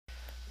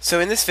So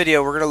in this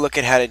video, we're going to look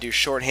at how to do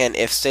shorthand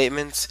if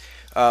statements,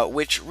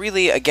 which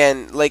really,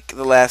 again, like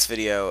the last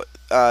video,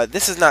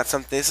 this is not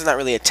something. This is not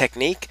really a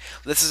technique.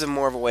 This is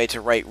more of a way to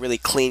write really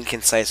clean,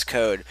 concise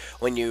code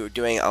when you're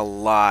doing a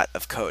lot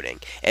of coding.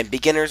 And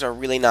beginners are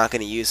really not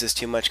going to use this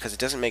too much because it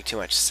doesn't make too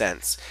much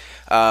sense.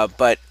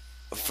 But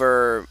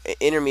for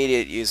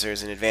intermediate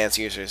users and advanced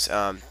users,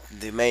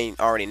 they may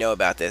already know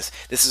about this.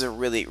 This is a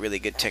really, really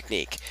good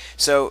technique.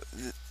 So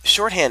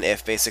shorthand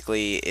if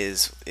basically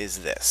is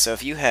this. So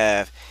if you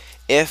have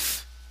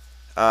if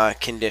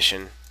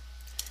condition,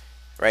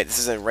 right? This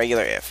is a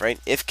regular if, right?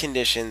 If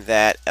condition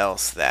that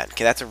else that.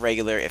 Okay, that's a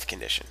regular if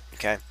condition.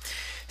 Okay,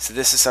 so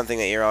this is something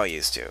that you're all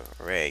used to,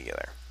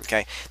 regular.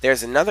 Okay,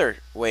 there's another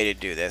way to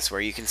do this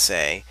where you can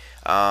say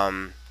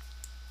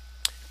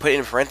put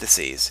in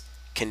parentheses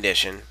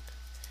condition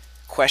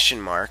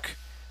question mark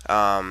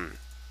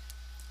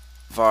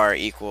var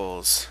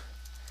equals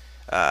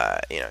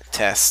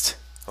test,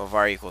 or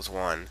var equals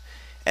 1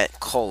 at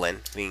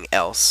colon being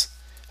else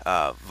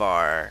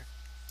var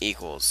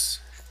equals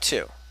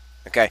 2.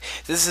 Okay,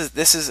 this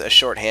is a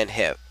shorthand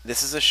if.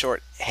 This is a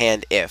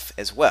shorthand if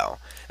as well.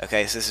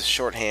 Okay, so this is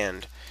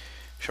shorthand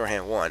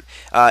 1.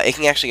 It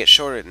can actually get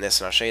shorter than this,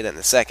 and I'll show you that in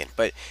a second.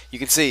 But you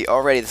can see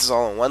already this is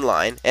all in one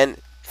line,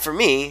 and for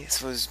me,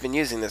 who's been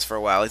using this for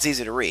a while, it's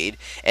easy to read,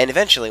 and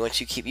eventually, once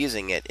you keep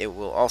using it, it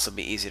will also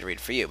be easy to read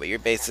for you. But you're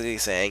basically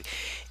saying,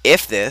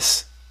 if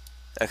this,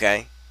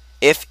 okay,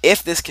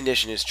 if this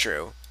condition is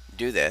true,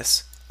 do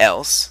this,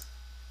 else,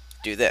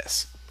 do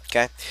this.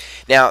 Okay.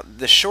 Now,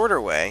 the shorter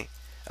way,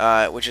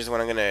 which is what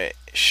I'm going to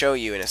show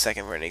you in a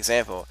second for an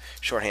example,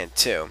 shorthand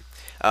 2,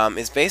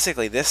 is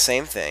basically this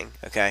same thing.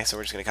 Okay, so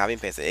we're just going to copy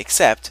and paste it,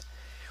 except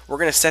we're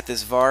going to set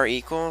this var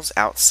equals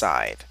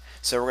outside.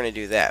 So we're going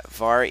to do that.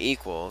 Var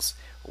equals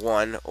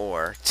 1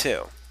 or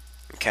 2.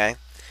 Okay?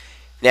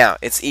 Now,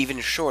 it's even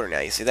shorter now.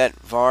 You see that?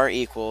 Var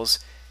equals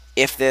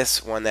if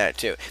this, 1, that,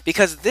 2.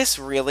 Because this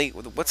really,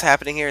 what's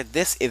happening here,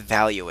 this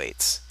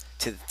evaluates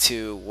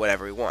to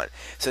whatever we want.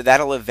 So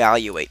that'll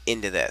evaluate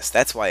into this.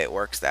 That's why it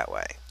works that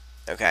way.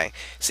 Okay?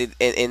 See,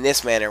 in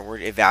this manner, we're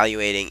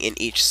evaluating in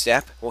each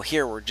step. Well,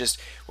 here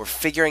we're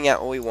figuring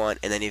out what we want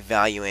and then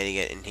evaluating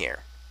it in here.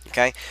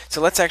 Okay,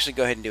 so let's actually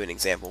go ahead and do an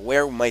example.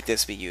 Where might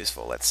this be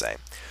useful, let's say?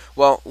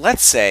 Well,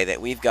 let's say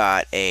that we've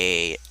got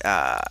a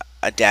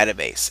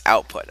database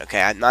output.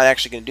 Okay, I'm not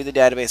actually going to do the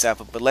database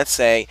output, but let's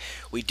say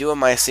we do a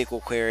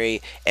MySQL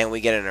query and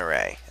we get an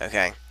array.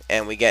 Okay,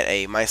 and we get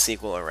a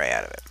MySQL array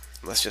out of it.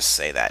 Let's just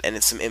say that, and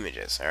it's some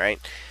images. All right.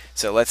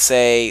 So let's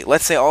say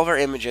all of our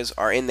images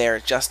are in there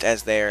just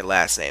as their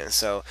last name.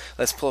 So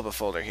let's pull up a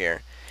folder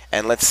here.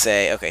 And let's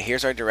say, okay,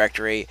 here's our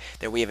directory.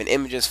 There we have an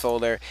images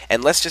folder,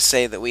 and let's just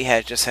say that we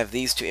just have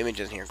these two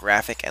images in here,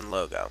 graphic and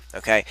logo.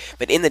 Okay,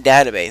 but in the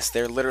database,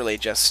 they're literally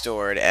just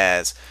stored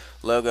as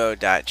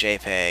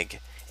logo.jpg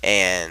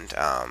and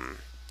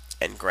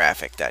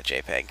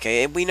graphic.jpg.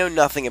 Okay, and we know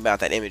nothing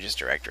about that images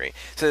directory.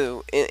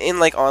 So in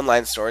like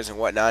online stores and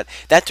whatnot,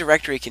 that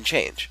directory can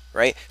change,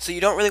 right? So you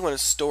don't really want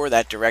to store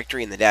that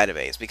directory in the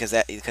database because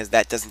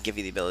that doesn't give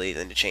you the ability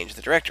then to change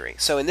the directory.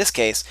 So in this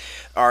case,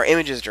 our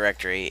images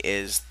directory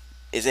is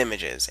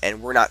images,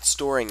 and we're not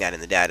storing that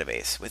in the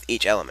database with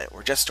each element.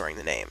 We're just storing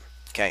the name.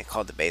 Okay,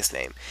 called the base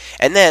name.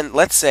 And then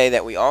let's say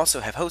that we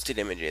also have hosted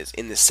images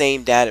in the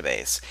same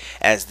database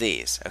as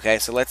these. Okay,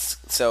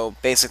 so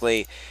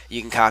basically you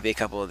can copy a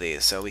couple of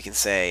these. So we can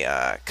say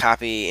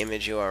copy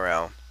image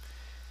URL.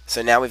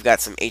 So now we've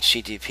got some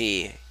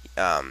HTTP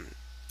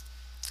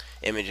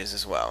images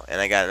as well.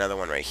 And I got another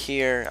one right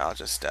here. I'll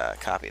just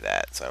copy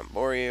that so I don't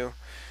bore you.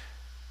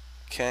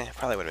 Okay,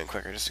 probably would have been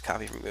quicker just to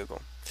copy from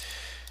Google.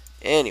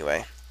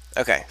 Anyway,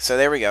 okay, so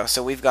there we go.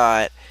 So we've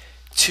got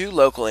 2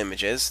 local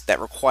images that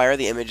require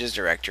the images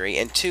directory,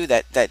 and 2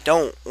 that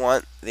don't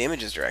want the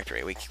images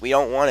directory. We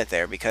don't want it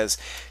there because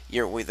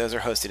those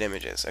are hosted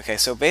images. Okay,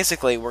 so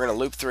basically we're going to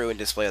loop through and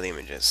display the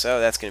images. So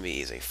that's going to be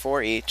easy.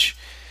 For each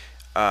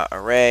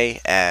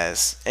array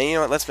as, and you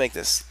know what? Let's make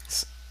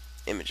this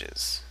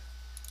images.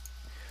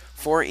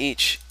 For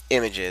each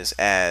images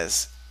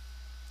as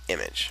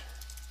image.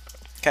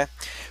 Okay,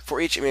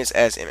 for each image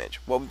as image.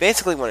 What we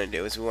basically want to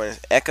do is we want to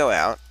echo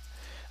out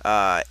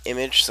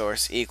image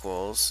source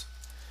equals,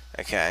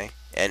 okay,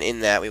 and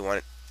in that we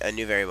want a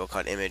new variable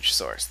called image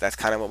source. That's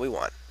kind of what we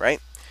want,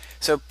 right?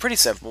 So pretty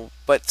simple,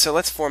 but so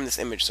let's form this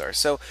image source.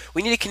 So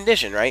we need a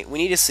condition, right? We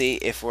need to see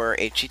if we're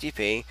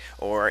HTTP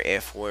or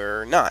if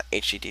we're not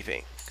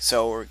HTTP.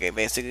 So we're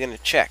basically going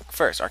to check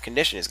first. Our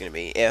condition is going to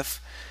be if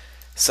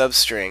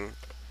substring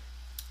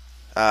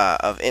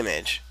of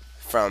image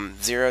from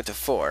 0 to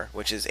 4,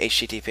 which is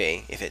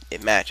HTTP, if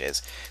it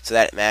matches. So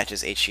that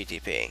matches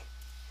HTTP.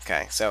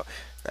 Okay, so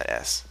not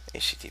S,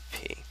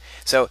 HTTP.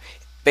 So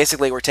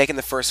basically we're taking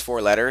the first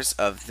 4 letters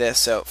of this.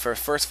 So for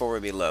first 4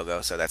 would be logo,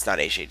 so that's not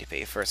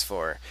HTTP. First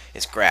 4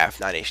 is graph,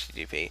 not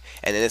HTTP.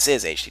 And then this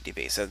is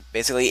HTTP. So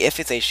basically if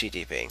it's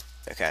HTTP,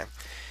 okay,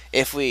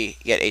 if we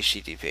get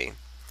HTTP,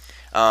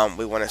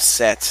 we want to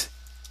set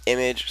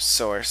image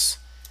source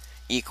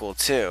equal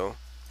to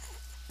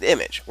the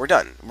image. We're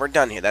done. We're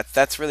done here.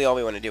 That's really all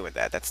we want to do with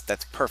that.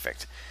 That's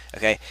perfect.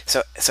 Okay.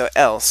 So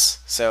else.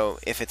 So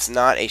if it's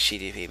not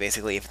HTTP,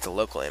 basically if it's a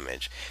local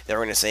image, then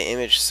we're going to say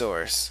image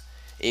source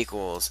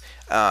equals.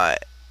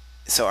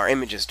 So our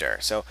image is dir.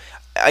 So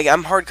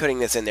I'm hard coding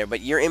this in there,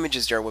 but your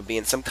images dir would be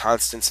in some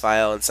constants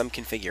file and some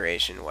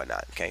configuration and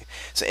whatnot. Okay.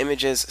 So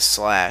images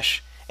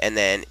slash and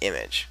then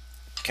image.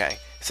 Okay.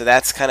 So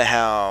that's kind of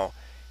how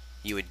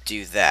you would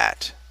do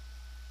that.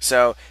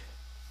 So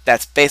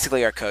that's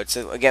basically our code.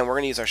 So again, we're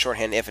going to use our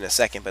shorthand if in a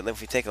second, but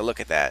if we take a look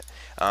at that,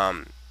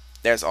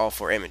 there's all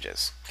 4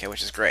 images, okay,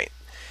 which is great.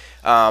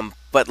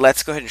 But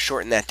let's go ahead and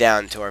shorten that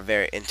down to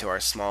into our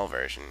small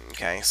version,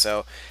 okay?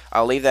 So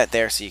I'll leave that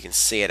there so you can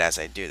see it as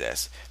I do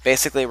this.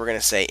 Basically, we're going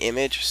to say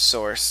image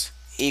source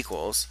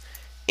equals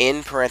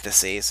in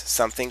parentheses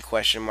something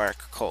question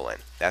mark colon.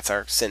 That's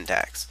our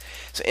syntax.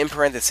 So in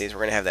parentheses,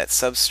 we're going to have that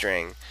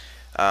substring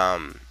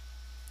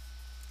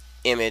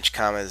image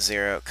comma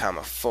 0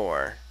 comma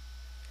 4.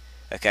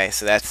 Okay,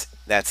 so that's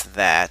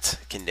that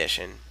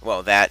condition.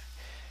 Well, that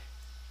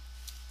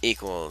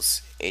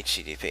equals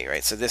HTTP,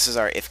 right? So this is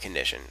our if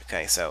condition.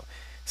 Okay, so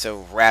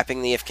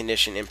wrapping the if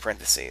condition in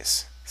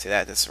parentheses. See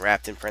that? This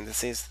wrapped in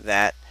parentheses.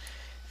 That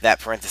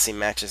parenthesis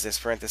matches this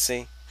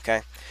parenthesis.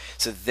 Okay,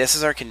 so this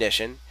is our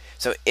condition.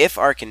 So if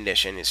our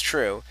condition is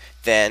true,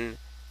 then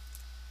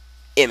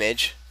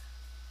image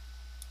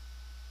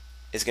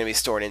is going to be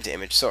stored into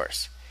image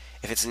source.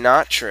 If it's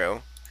not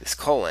true, this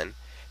colon,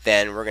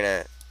 then we're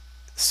going to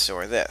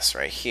store this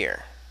right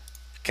here.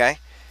 Okay,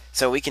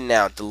 so we can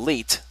now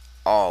delete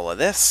all of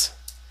this,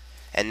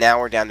 and now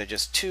we're down to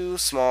just 2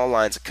 small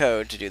lines of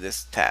code to do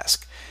this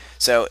task.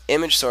 So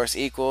image source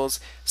equals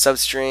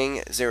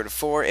substring 0 to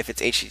 4. If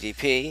it's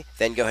HTTP,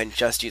 then go ahead and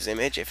just use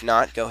image. If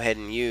not, go ahead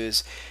and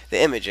use the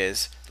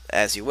images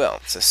as you will.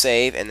 So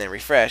save and then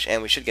refresh,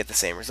 and we should get the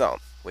same result,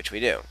 which we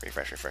do.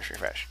 Refresh, refresh,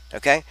 refresh.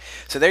 Okay,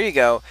 so there you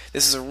go.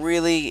 This is a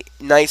really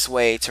nice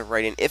way to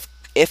write an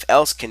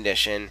if-else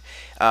condition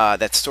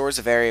that stores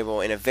a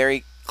variable in a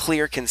very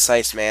clear,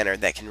 concise manner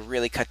that can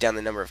really cut down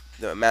the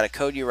amount of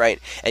code you write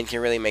and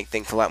can really make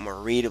things a lot more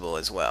readable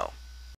as well.